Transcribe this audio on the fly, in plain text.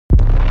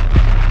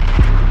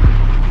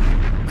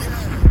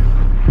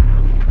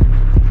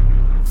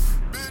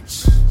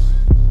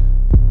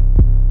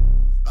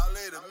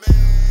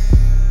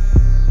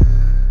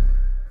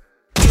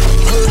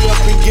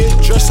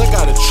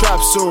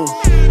soon.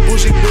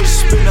 Bougie bitch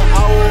spend an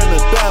hour in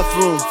the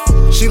bathroom.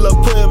 She love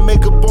putting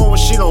makeup on when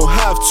she don't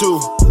have to.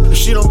 If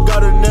she don't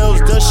got her nails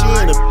done, she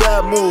in a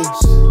bad mood.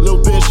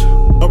 Little bitch,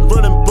 I'm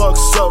running bucks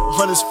up.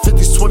 100s,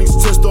 50s, 20s,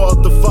 10s, throw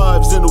out the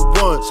 5s and the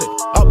 1s.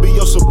 I'll be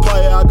your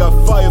supplier, I got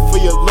fire for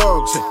your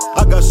lungs.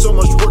 I got so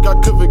much work, I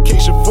could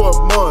vacation for a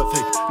month.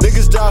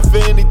 Niggas die for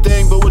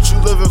anything, but what you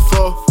living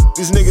for?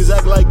 These niggas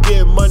act like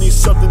getting money,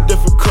 something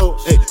difficult.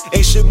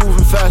 Ain't shit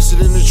moving faster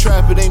than the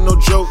trap, it ain't no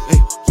joke.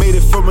 Made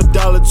it from $1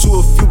 to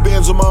a few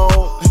bands on my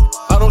own.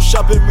 I don't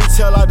shop at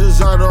retail, I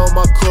design all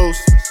my clothes.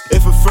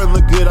 If a friend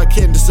look good, I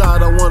can't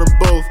decide, I want them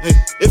both.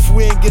 If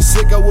we ain't get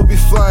sick, I will be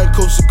flying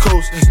coast to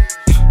coast.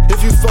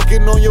 If you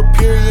fucking on your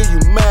period, you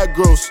mad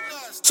gross.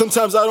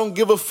 Sometimes I don't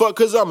give a fuck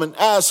cause I'm an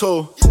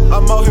asshole.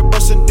 I'm out here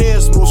busting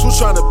dance moves, who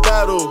tryna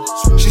battle?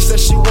 She said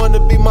she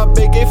wanna be my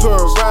bae, gave her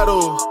a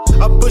rattle.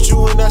 I put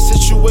you in that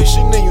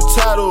situation and you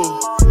tattle.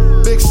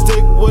 Big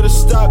stick with a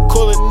stock,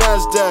 call it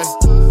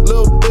NASDAQ.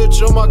 Little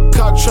bitch on my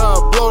cock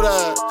tryna blow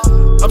that.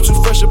 I'm too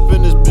fresh up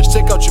in this bitch,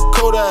 take out your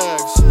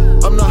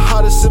Kodaks. I'm the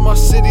hottest in my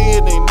city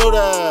and they know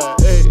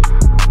that. Hey,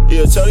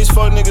 yeah, tell these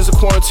fuck niggas the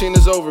quarantine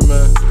is over,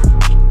 man.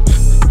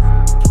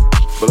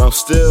 But I'm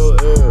still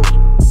ill.